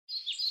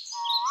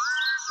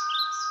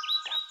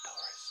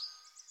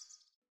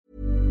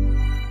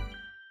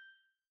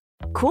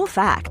Cool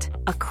fact,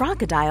 a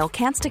crocodile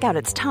can't stick out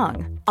its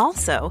tongue.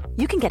 Also,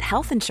 you can get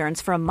health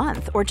insurance for a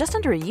month or just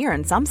under a year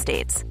in some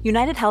states.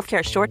 United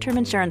Healthcare short-term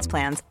insurance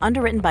plans,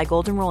 underwritten by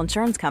Golden Rule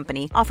Insurance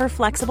Company, offer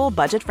flexible,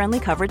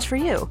 budget-friendly coverage for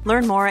you.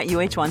 Learn more at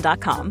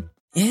uh1.com.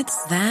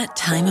 It's that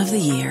time of the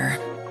year.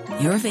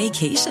 Your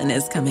vacation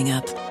is coming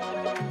up.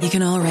 You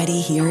can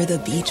already hear the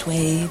beach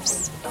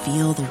waves,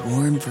 feel the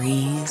warm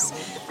breeze,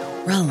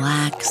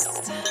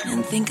 relax,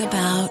 and think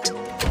about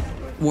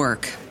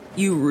work.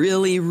 You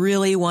really,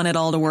 really want it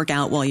all to work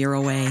out while you're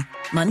away.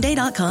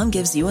 Monday.com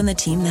gives you and the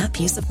team that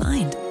peace of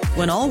mind.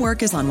 When all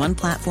work is on one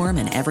platform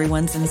and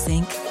everyone's in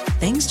sync,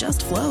 things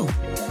just flow.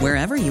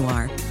 Wherever you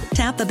are,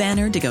 tap the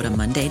banner to go to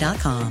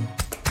Monday.com.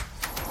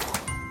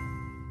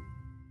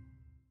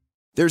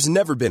 There's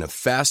never been a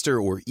faster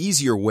or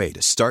easier way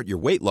to start your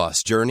weight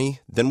loss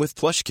journey than with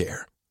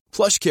PlushCare.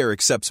 PlushCare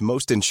accepts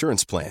most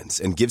insurance plans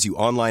and gives you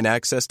online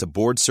access to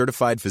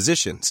board-certified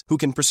physicians who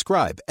can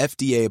prescribe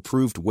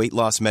FDA-approved weight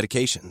loss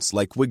medications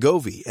like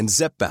Wegovy and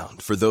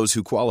Zepbound for those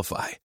who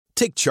qualify.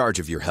 Take charge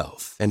of your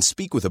health and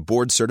speak with a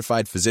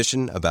board-certified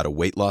physician about a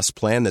weight loss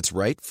plan that's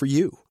right for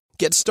you.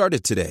 Get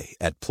started today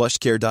at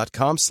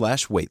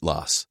plushcare.com/weight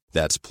loss.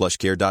 That's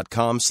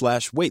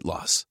plushcare.com/weight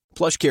loss.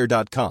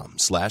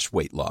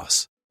 plushcare.com/weight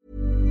loss.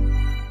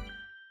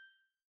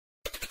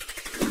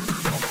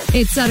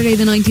 It's Saturday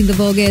the 19th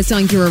of August.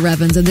 I'm Ciara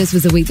Revens, and this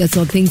was a week that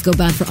saw things go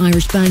bad for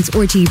Irish banks.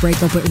 RTE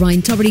break up with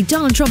Ryan Tubridy,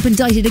 Donald Trump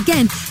indicted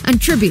again,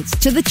 and tributes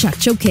to the Chat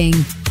Show King.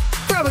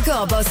 Grab a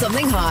cup of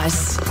something hot,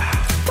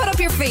 put up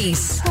your feet,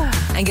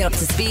 and get up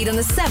to speed on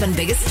the 7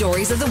 biggest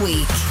stories of the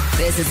week.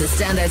 This is the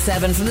Standout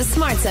 7 from the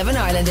Smart 7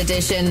 Ireland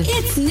edition.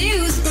 It's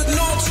news, but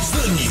not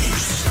the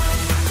news.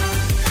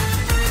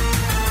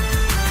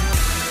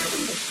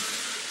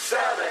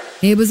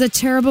 It was a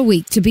terrible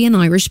week to be an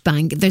Irish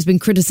bank. There's been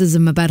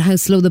criticism about how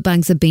slow the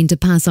banks have been to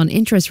pass on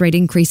interest rate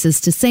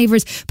increases to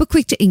savers, but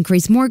quick to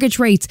increase mortgage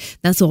rates.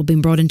 That's all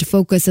been brought into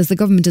focus as the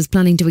government is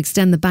planning to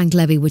extend the bank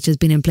levy, which has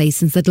been in place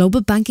since the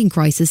global banking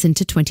crisis,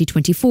 into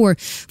 2024.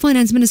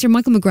 Finance Minister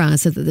Michael McGrath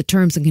said that the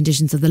terms and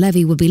conditions of the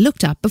levy will be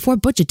looked at before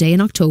Budget Day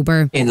in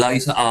October. In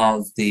light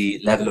of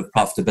the level of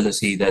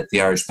profitability that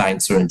the Irish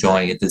banks are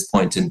enjoying at this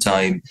point in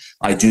time,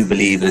 I do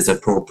believe it is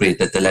appropriate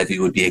that the levy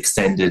would be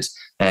extended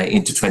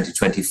into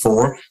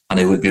 2024, and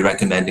I would be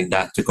recommending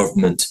that to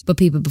government. But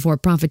People Before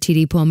Profit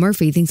TD Paul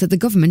Murphy thinks that the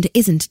government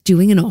isn't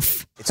doing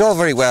enough. It's all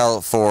very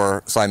well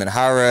for Simon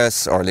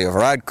Harris or Leo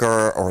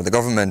Varadkar or the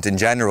government in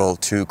general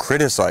to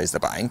criticise the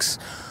banks,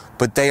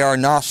 but they are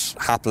not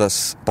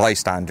hapless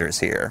bystanders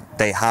here.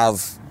 They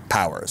have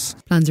powers.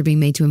 Plans are being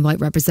made to invite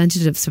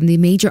representatives from the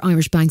major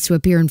Irish banks to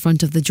appear in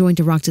front of the Joint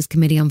Oireachtas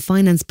Committee on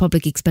Finance,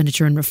 Public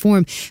Expenditure and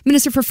Reform.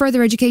 Minister for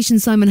Further Education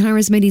Simon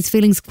Harris made his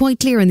feelings quite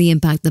clear on the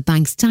impact the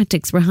bank's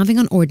tactics were having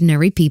on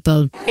ordinary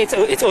people. It's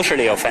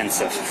utterly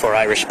offensive for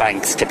Irish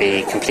banks to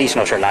be complete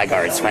and utter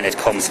laggards when it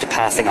comes to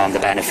passing on the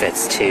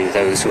benefits to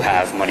those who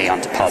have money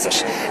on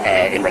deposit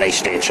in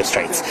relation to interest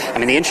rates. I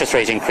mean, the interest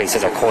rate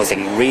increases are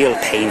causing real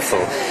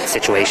painful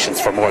situations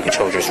for mortgage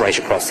holders right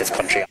across this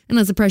country. And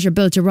as the pressure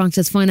built,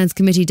 Oireachtas Finance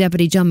Committee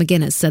Deputy John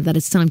McGuinness said that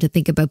it's time to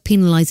think about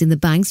penalising the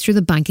banks through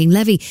the banking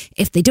levy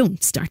if they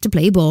don't start to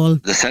play ball.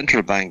 The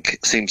central bank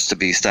seems to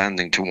be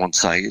standing to one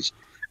side,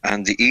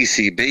 and the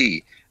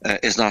ECB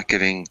is not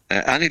giving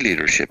any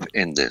leadership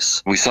in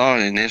this. We saw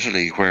in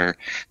Italy where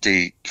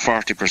the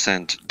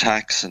 40%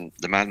 tax and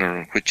the manner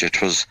in which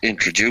it was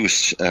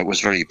introduced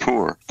was very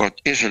poor. But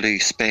Italy,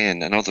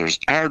 Spain and others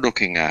are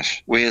looking at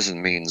ways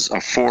and means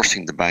of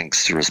forcing the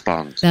banks to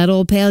respond. That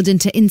all paled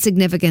into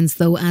insignificance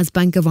though as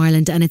Bank of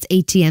Ireland and its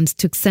ATMs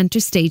took centre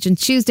stage on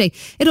Tuesday.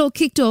 It all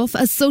kicked off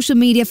as social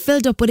media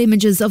filled up with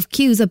images of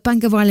queues at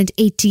Bank of Ireland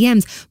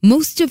ATMs,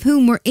 most of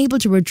whom were able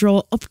to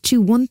withdraw up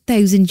to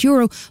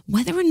 €1,000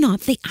 whether or not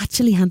they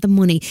actually had the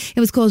money. It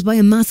was caused by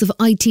a massive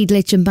IT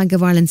glitch in Bank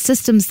of Ireland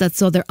systems that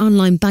saw their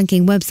online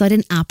banking website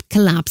and app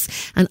collapse.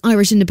 And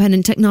Irish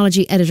independent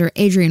technology editor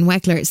Adrian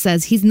Weckler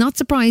says he's not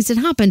surprised it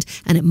happened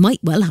and it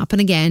might well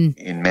happen again.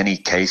 In many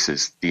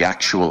cases, the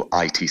actual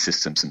IT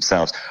systems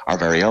themselves are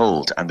very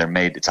old and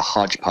it's a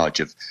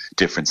hodgepodge of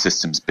different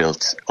systems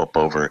built up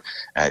over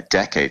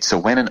decades. So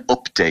when an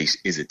update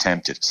is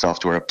attempted,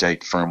 software update,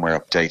 firmware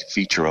update,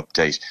 feature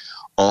update,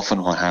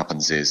 often what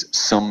happens is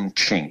some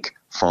chink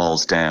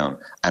falls down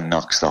and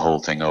knocks the whole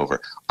thing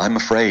over. I'm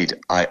afraid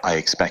I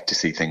expect to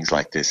see things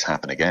like this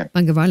happen again.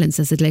 Bank of Ireland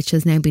says the glitch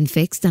has now been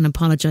fixed and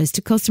apologised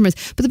to customers.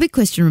 But the big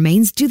question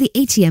remains, do the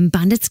ATM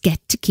bandits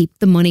get to keep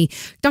the money?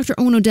 Dr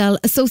Owen O'Dell,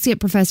 Associate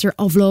Professor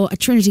of Law at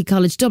Trinity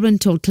College Dublin,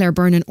 told Claire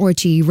Byrne and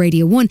RTE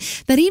Radio 1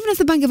 that even if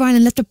the Bank of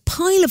Ireland left a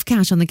pile of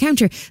cash on the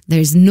counter,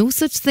 there's no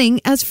such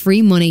thing as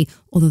free money.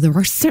 Although there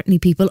are certainly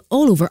people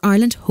all over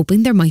Ireland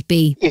hoping there might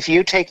be. If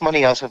you take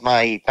money out of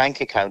my bank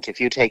account, if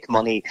you take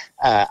money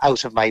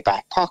out of my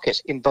back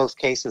pocket, in both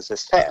cases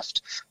is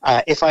theft.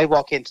 If I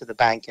walk into the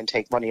bank and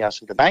take money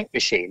out of the bank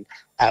machine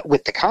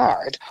with the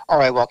card,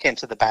 or I walk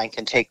into the bank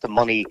and take the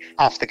money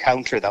off the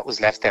counter that was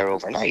left there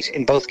overnight,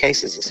 in both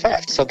cases is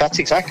theft. So that's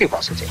exactly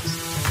what it is.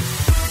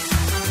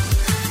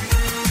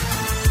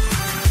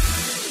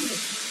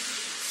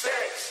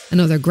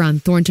 Another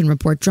Grant Thornton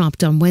report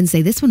dropped on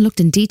Wednesday. This one looked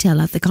in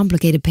detail at the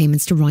complicated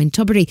payments to Ryan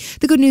Tubridy.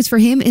 The good news for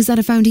him is that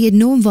it found he had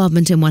no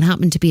involvement in what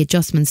happened to be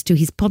adjustments to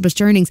his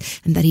published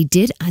earnings, and that he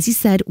did, as he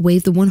said,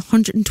 waive the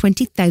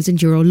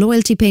 €120,000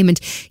 loyalty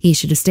payment. He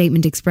issued a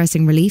statement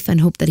expressing relief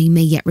and hope that he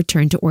may yet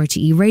return to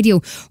RTE Radio.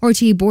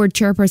 RTE board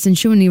chairperson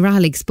Siobhan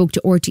Rahlig spoke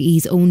to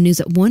RTE's Own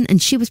News at 1,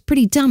 and she was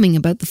pretty damning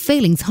about the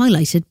failings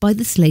highlighted by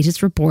this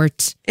latest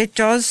report. It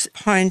does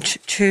point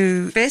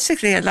to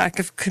basically a lack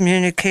of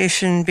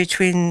communication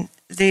between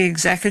the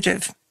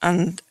executive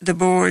and the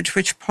board,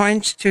 which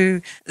points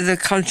to the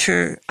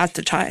culture at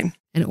the time.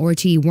 And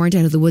RTE weren't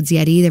out of the woods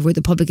yet either, with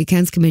the Public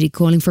Accounts Committee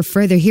calling for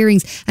further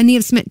hearings. And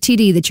Niamh Smith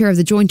TD, the chair of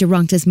the Joint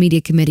Oireachtas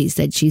Media Committee,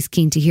 said she's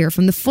keen to hear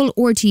from the full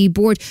RTE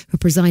board who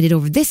presided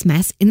over this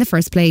mess in the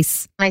first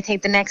place. I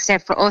think the next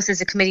step for us as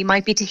a committee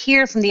might be to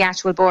hear from the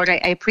actual board. I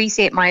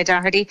appreciate Maya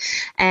Doherty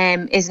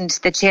isn't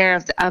the chair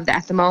of the,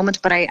 at the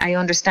moment, but I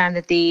understand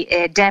that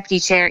the deputy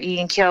chair,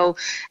 Ian Keogh,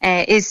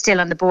 is still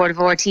on the board of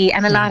RTE,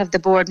 and a lot of the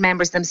board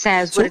members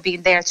themselves would have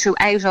been there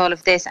throughout all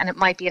of this, and it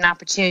might be an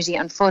opportunity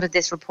on foot of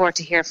this report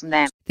to hear from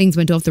them. Things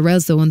went off the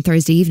rails though on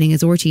Thursday evening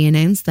as RTE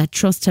announced that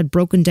trust had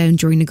broken down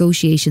during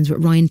negotiations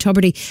with Ryan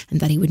Tubridy and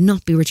that he would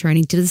not be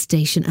returning to the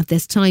station at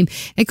this time.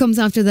 It comes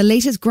after the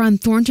latest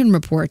Grant Thornton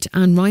report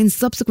and Ryan's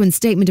subsequent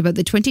statement about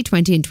the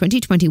 2020 and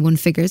 2021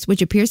 figures,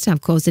 which appears to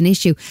have caused an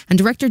issue. And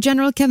Director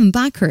General Kevin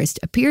Backhurst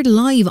appeared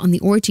live on the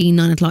RTE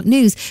 9 o'clock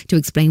news to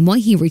explain why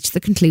he reached the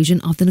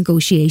conclusion of the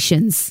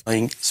negotiations.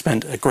 I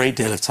spent a great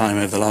deal of time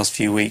over the last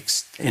few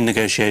weeks in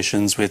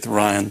negotiations with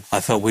Ryan.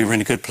 I felt we were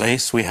in a good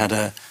place. We had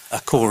a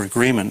core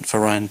agreement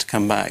for Ryan to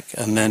come back,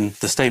 and then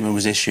the statement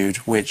was issued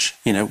which,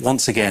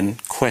 once again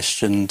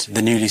questioned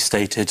the newly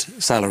stated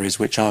salaries,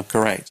 which are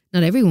correct.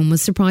 Not everyone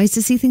was surprised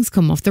to see things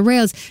come off the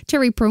rails.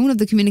 Terry Prone of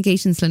the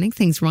Communications Clinic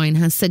thinks Ryan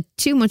has said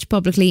too much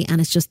publicly and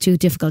it's just too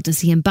difficult to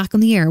see him back on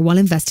the air while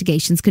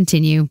investigations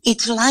continue.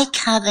 It's like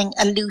having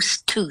a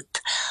loose tooth.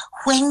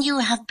 When you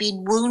have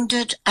been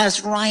wounded,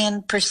 as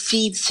Ryan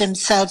perceives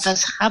himself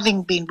as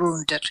having been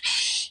wounded,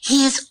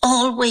 he is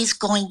always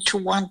going to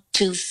want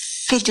to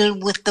fiddle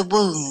with the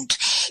wound.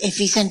 If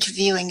he's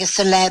interviewing a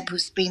celeb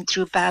who's been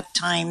through bad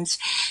times,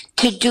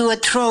 to do a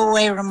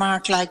throwaway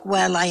remark like,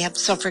 well, I have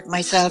suffered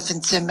myself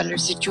in similar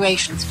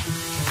situations.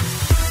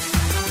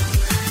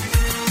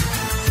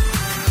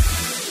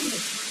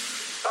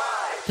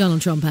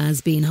 Donald Trump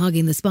has been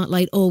hogging the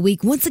spotlight all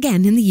week once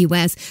again in the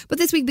US. But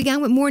this week began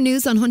with more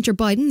news on Hunter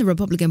Biden, the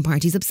Republican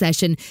Party's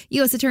obsession.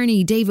 US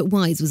Attorney David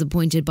Wise was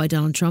appointed by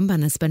Donald Trump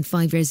and has spent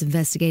 5 years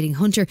investigating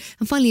Hunter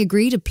and finally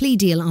agreed a plea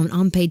deal on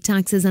unpaid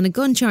taxes and a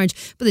gun charge,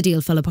 but the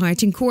deal fell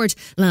apart in court.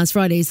 Last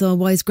Friday saw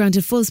Wise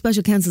granted full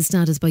special counsel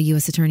status by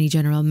US Attorney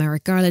General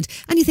Merrick Garland,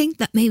 and you think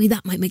that maybe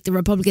that might make the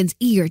Republicans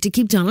eager to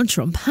keep Donald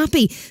Trump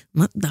happy.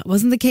 Well, that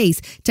wasn't the case.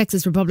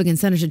 Texas Republican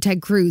Senator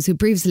Ted Cruz, who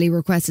previously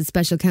requested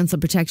special counsel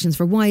protections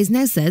for Wise,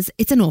 now says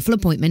it's an awful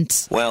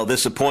appointment. Well,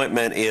 this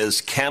appointment is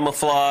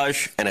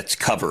camouflage and it's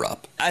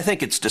cover-up. I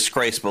think it's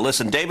disgraceful.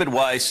 Listen, David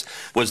Weiss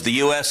was the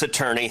U.S.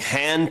 attorney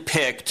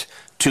handpicked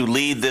to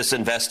lead this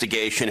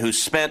investigation, who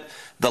spent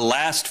the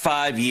last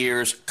 5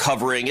 years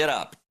covering it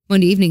up.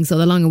 Monday evening saw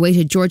the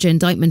long-awaited Georgia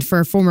indictment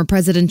for former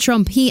President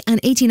Trump. He and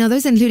 18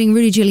 others, including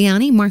Rudy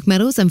Giuliani, Mark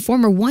Meadows and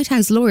former White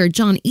House lawyer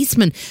John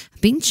Eastman, have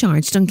been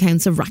charged on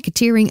counts of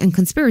racketeering and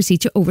conspiracy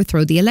to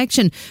overthrow the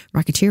election.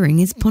 Racketeering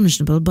is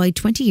punishable by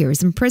 20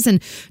 years in prison.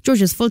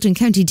 Georgia's Fulton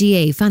County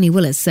DA Fannie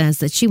Willis says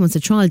that she wants a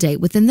trial date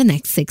within the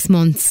next 6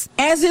 months.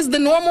 As is the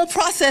normal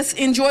process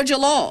in Georgia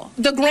law,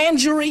 the grand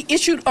jury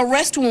issued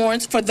arrest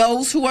warrants for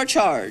those who are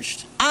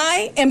charged.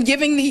 I am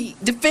giving the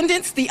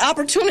defendants the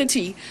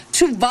opportunity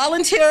to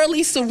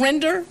voluntarily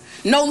surrender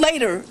no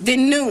later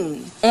than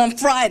noon on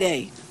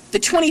Friday, the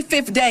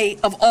 25th day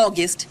of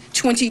August,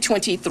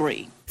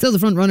 2023. So the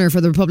front runner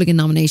for the Republican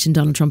nomination,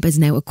 Donald Trump, is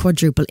now a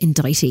quadruple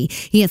indictee.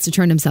 He has to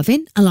turn himself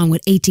in, along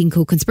with 18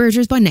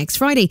 co-conspirators, by next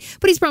Friday.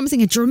 But he's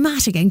promising a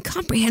dramatic and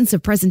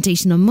comprehensive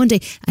presentation on Monday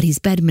at his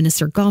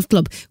Bedminster Golf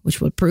Club, which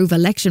will prove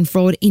election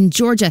fraud in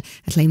Georgia,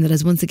 a claim that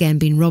has once again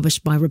been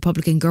rubbished by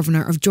Republican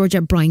Governor of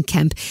Georgia, Brian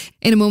Kemp.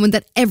 In a moment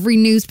that every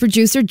news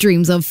producer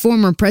dreams of,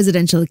 former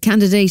presidential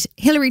candidate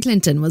Hillary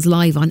Clinton was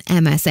live on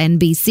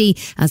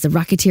MSNBC as the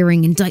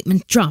racketeering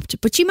indictment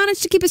dropped. But she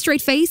managed to keep a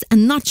straight face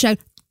and not shout,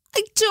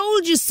 "I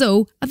told you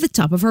so," at the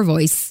top of her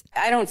voice.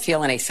 I don't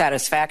feel any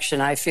satisfaction.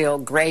 I feel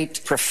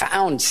great,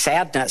 profound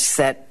sadness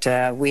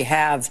that we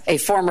have a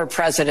former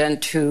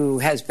president who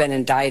has been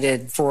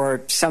indicted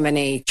for so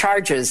many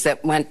charges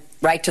that went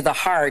right to the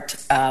heart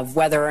of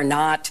whether or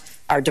not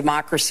our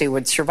democracy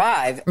would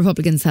survive.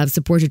 Republicans have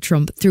supported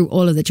Trump through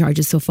all of the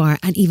charges so far,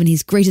 and even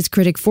his greatest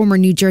critic, former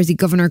New Jersey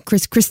Governor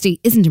Chris Christie,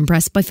 isn't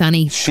impressed by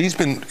Fannie. She's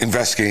been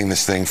investigating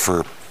this thing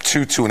for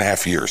two and a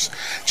half years.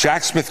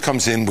 Jack Smith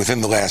comes in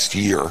within the last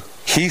year.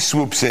 He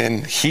swoops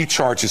in, he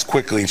charges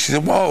quickly, and she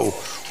said, whoa,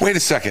 wait a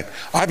second.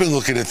 I've been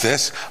looking at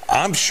this.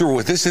 I'm sure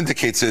what this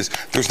indicates is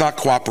there's not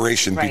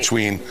cooperation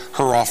between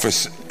her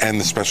office and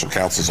the special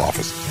counsel's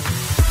office.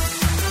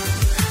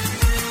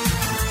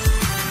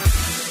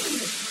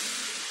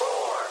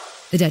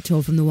 The death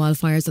toll from the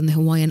wildfires on the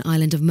Hawaiian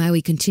island of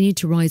Maui continued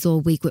to rise all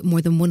week, with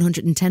more than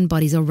 110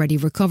 bodies already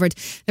recovered.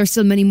 There are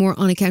still many more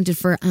unaccounted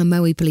for, and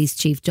Maui Police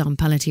Chief John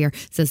Pelletier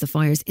says the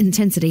fire's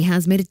intensity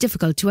has made it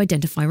difficult to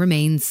identify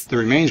remains. The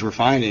remains we're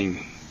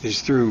finding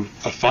is through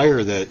a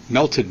fire that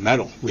melted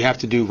metal. We have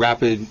to do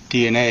rapid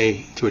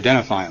DNA to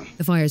identify them.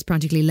 The fires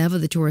practically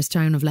levelled the tourist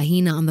town of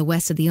Lahaina on the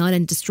west of the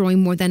island,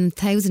 destroying more than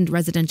 1,000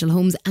 residential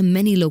homes and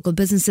many local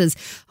businesses.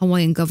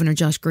 Hawaiian Governor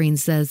Josh Green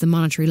says the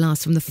monetary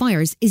loss from the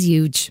fires is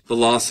huge. The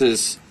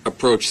losses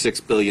approach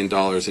 $6 billion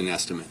in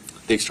estimate.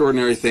 The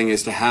extraordinary thing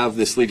is to have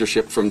this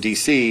leadership from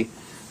DC.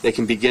 They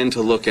can begin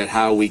to look at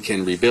how we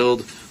can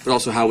rebuild, but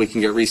also how we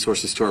can get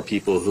resources to our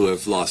people who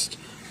have lost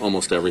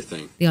almost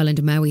everything. The island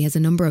of Maui has a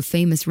number of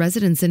famous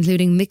residents,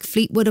 including Mick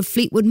Fleetwood of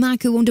Fleetwood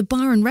Mac, who owned a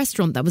bar and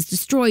restaurant that was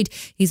destroyed.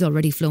 He's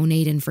already flown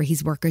aid in for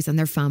his workers and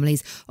their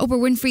families. Oprah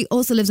Winfrey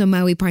also lives on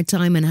Maui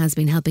part-time and has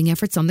been helping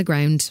efforts on the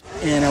ground.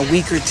 In a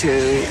week or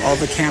two, all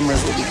the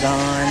cameras will be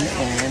gone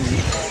and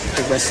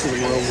the rest of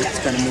the world is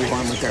going to move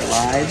on with their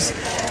lives.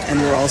 And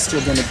we're all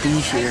still going to be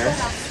here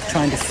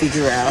trying to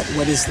figure out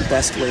what is the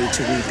best way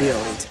to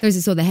rebuild.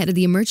 Thursday saw the head of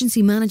the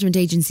Emergency Management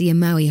Agency in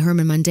Maui,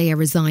 Herman Mandea,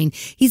 resign.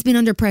 He's been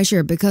under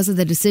pressure because of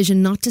the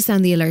decision not to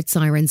sound the alert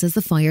sirens as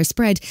the fire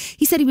spread.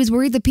 He said he was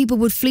worried that people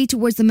would flee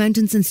towards the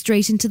mountains and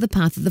straight into the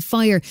path of the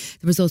fire.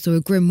 There was also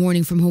a grim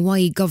warning from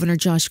Hawaii Governor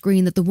Josh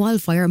Green that the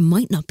wildfire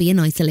might not be an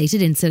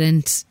isolated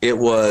incident. It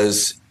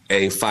was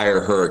a fire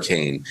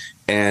hurricane.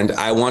 And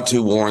I want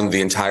to warn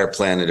the entire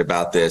planet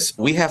about this.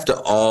 We have to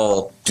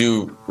all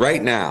do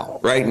right now,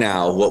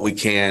 what we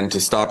can to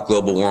stop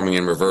global warming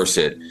and reverse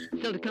it.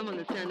 So to come on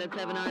the Standout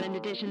 7 Ireland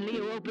edition,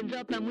 Leo opens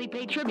up and we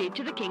pay tribute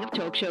to the king of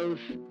talk shows.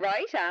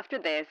 Right after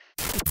this.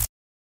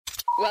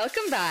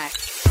 Welcome back.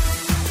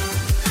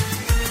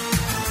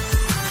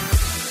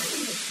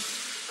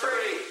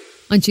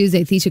 On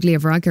Tuesday, Leo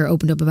Varadkar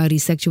opened up about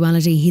his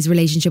sexuality, his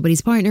relationship with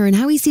his partner, and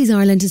how he sees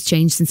Ireland has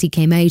changed since he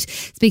came out.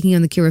 Speaking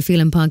on the Cura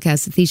Phelan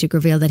podcast, Taoiseach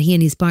revealed that he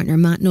and his partner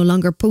Matt no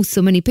longer post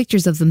so many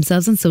pictures of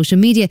themselves on social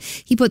media.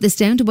 He put this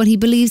down to what he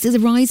believes is a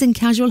rise in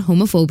casual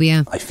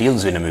homophobia. I feel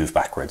there's been a move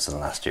backwards in the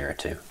last year or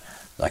two.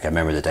 Like, I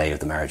remember the day of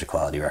the marriage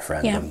equality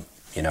referendum,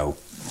 you know,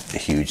 a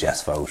huge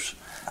yes vote.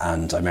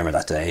 And I remember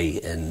that day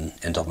in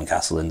Dublin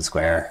Castle in the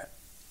square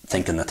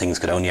thinking that things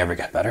could only ever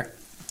get better.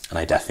 And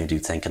I definitely do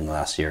think in the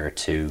last year or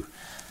two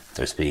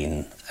there's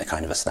been a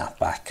kind of a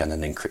snapback and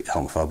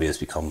homophobia has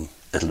become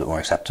a little bit more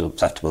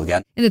acceptable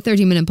again. In the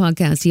 30-minute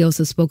podcast, he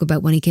also spoke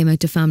about when he came out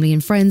to family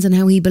and friends and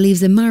how he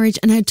believes in marriage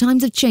and how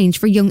times have changed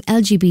for young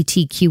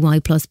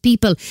LGBTQI plus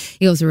people.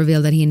 He also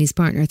revealed that he and his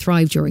partner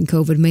thrived during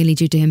COVID, mainly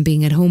due to him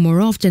being at home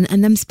more often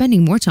and them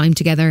spending more time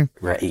together.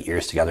 We're 8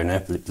 years together now,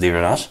 believe it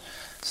or not.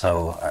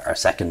 So our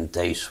second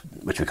date,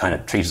 which we kind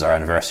of treat as our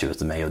anniversary, was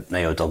the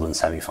Mayo Dublin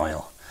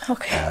semi-final.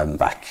 Okay.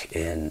 Back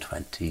in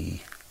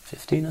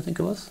 2015, I think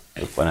it was,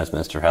 when I was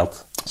Minister of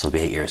Health. So it'll be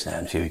 8 years now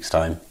in a few weeks'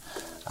 time.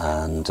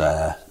 And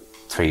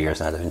 3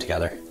 years now living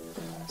together.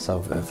 So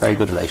a very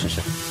good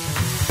relationship.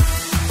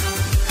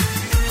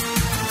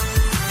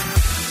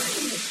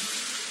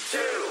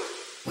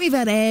 We've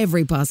had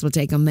every possible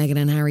take on Meghan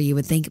and Harry, you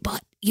would think,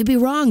 but you'd be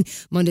wrong.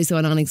 Monday saw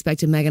an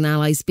unexpected Meghan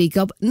ally speak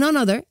up, none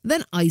other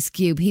than Ice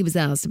Cube. He was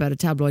asked about a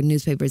tabloid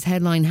newspaper's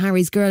headline,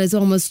 "Harry's girl is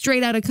almost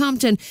straight out of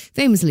Compton,"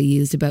 famously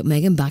used about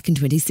Meghan back in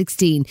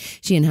 2016.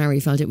 She and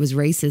Harry felt it was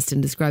racist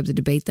and described the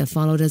debate that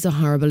followed as a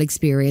horrible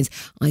experience.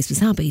 Ice was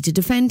happy to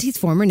defend his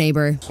former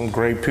neighbour. Some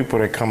great people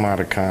that come out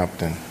of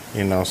Compton.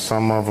 You know,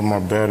 some of them are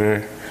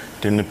better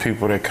than the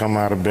people that come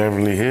out of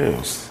Beverly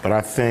Hills. But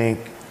I think,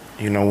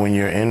 you know, when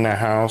you're in the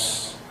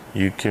house,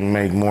 you can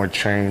make more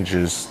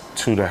changes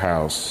to the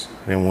house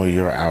than when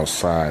you're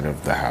outside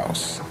of the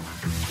house.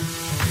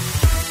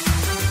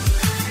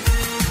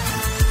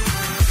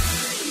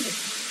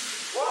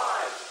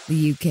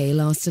 The UK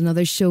lost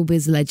another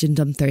showbiz legend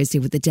on Thursday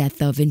with the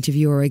death of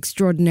interviewer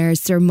extraordinaire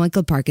Sir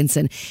Michael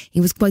Parkinson. He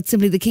was quite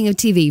simply the king of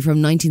TV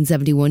from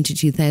 1971 to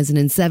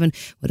 2007,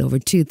 with over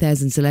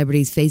 2,000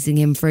 celebrities facing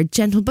him for a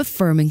gentle but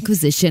firm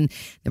inquisition.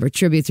 There were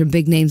tributes from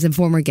big names and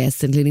former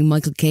guests, including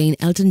Michael Caine,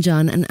 Elton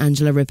John and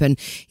Angela Rippon.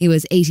 He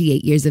was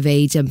 88 years of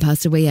age and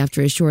passed away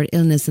after a short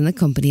illness in the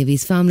company of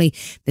his family.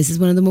 This is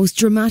one of the most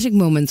dramatic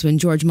moments when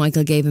George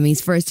Michael gave him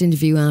his first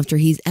interview after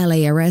his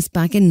LA arrest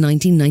back in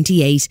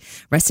 1998.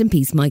 Rest in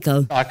peace, Michael.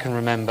 I can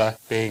remember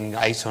being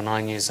 8 or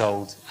 9 years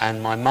old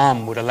and my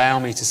mum would allow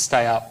me to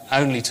stay up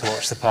only to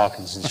watch the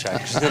Parkinson show.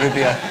 She thought it would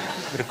be a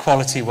bit of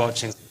quality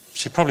watching.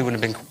 She probably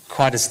wouldn't have been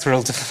quite as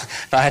thrilled that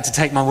I had to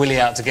take my willy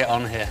out to get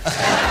on here.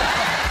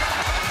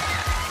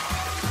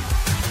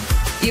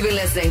 You've been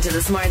listening to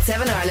the Smart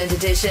 7 Ireland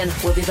edition.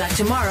 We'll be back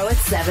tomorrow at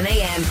 7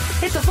 a.m.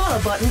 Hit the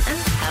follow button and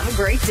have a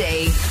great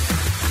day.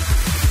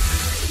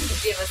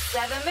 Give us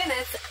 7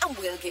 minutes and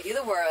we'll give you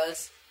the world.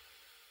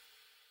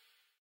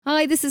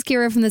 Hi, this is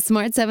Ciara from the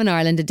Smart 7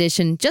 Ireland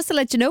edition. Just to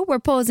let you know, we're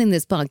pausing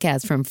this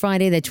podcast from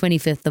Friday the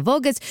 25th of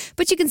August,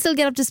 but you can still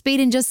get up to speed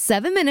in just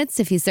 7 minutes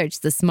if you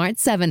search the Smart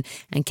 7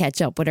 and catch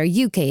up with our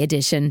UK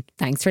edition.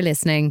 Thanks for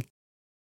listening.